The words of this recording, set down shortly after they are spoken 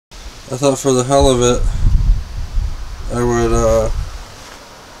I thought for the hell of it I would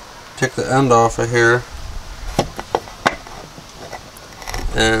take the end off of here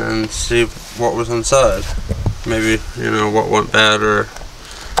and see what was inside. Maybe, you know, what went bad or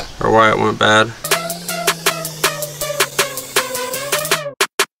why it went bad.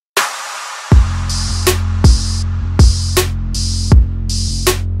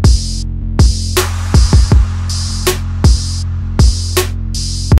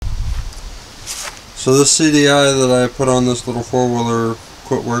 So this CDI that I put on this little four-wheeler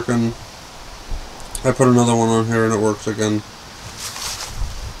quit working. I put another one on here and it works again.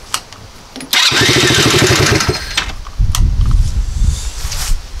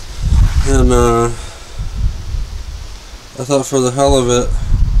 And I thought for the hell of it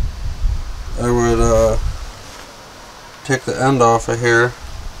I would take the end off of here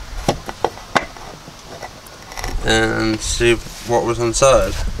and see what was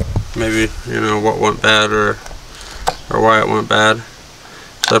inside. Maybe, you know, what went bad or why it went bad.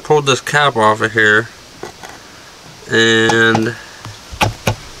 So I pulled this cap off of here and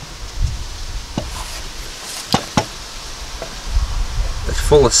it's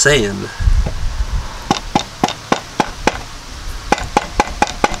full of sand.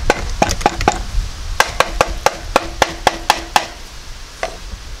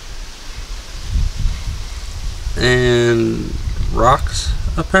 And rocks,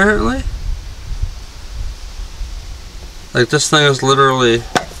 apparently. Like, this thing is literally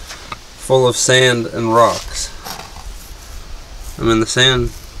full of sand and rocks. I mean, the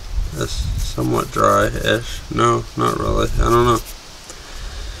sand is somewhat dry-ish. No, not really. I don't know.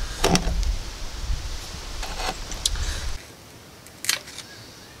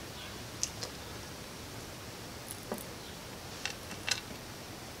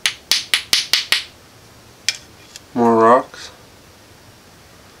 More rocks.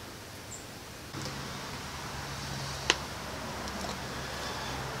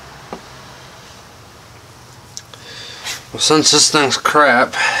 Well, since this thing's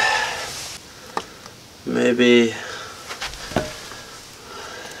crap, maybe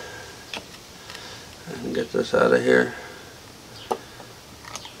I can get this out of here.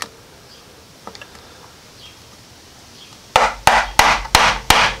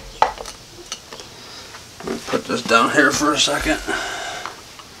 Let me put this down here for a second.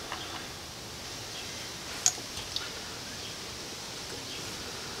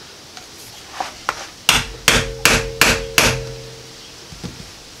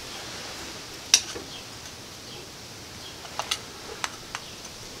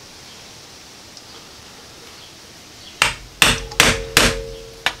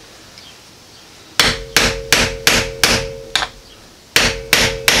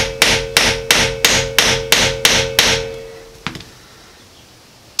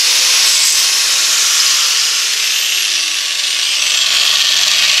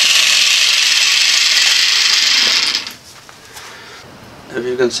 If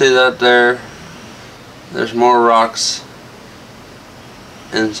you can see that there's more rocks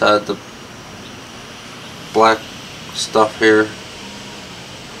inside the black stuff here.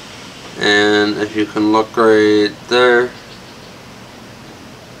 And if you can look right there,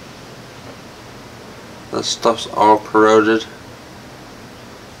 that stuff's all corroded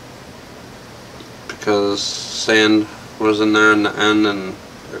because sand was in there in the end and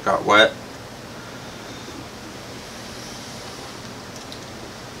it got wet.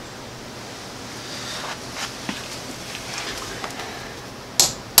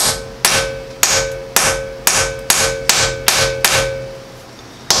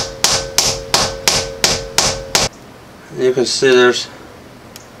 You can see there's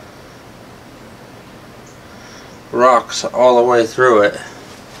rocks all the way through it.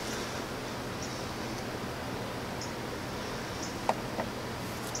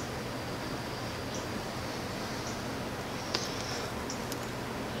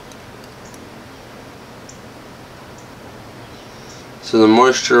 So the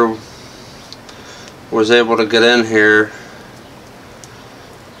moisture was able to get in here .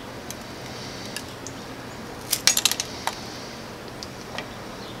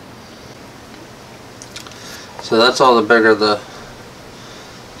 So that's all the bigger the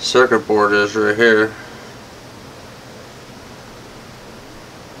circuit board is right here.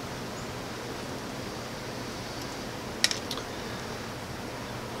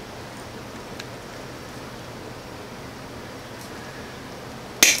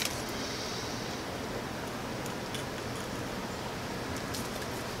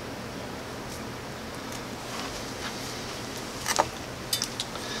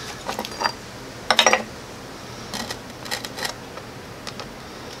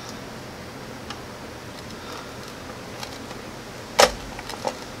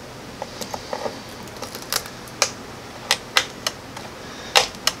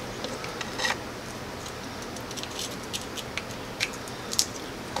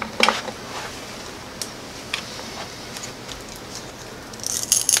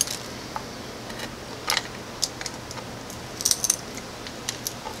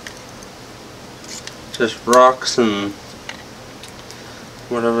 just rocks and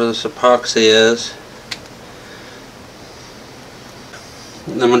whatever this epoxy is.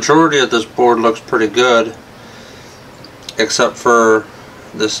 The majority of this board looks pretty good, except for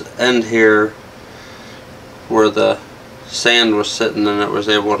this end here where the sand was sitting and it was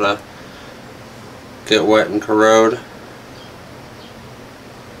able to get wet and corrode.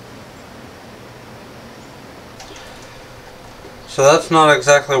 So that's not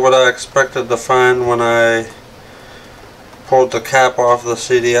exactly what I expected to find when I pulled the cap off the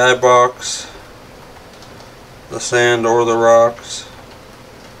CDI box, the sand or the rocks.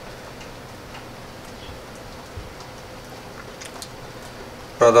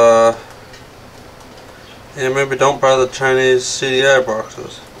 But yeah, maybe don't buy the Chinese CDI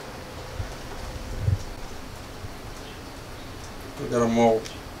boxes. We got a mold.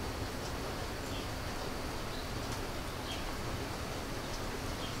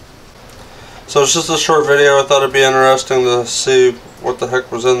 So it's just a short video. I thought it'd be interesting to see what the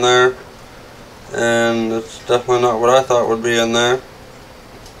heck was in there, and it's definitely not what I thought would be in there.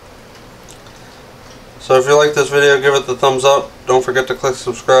 So if you like this video, give it the thumbs up. Don't forget to click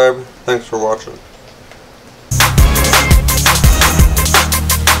subscribe. Thanks for watching.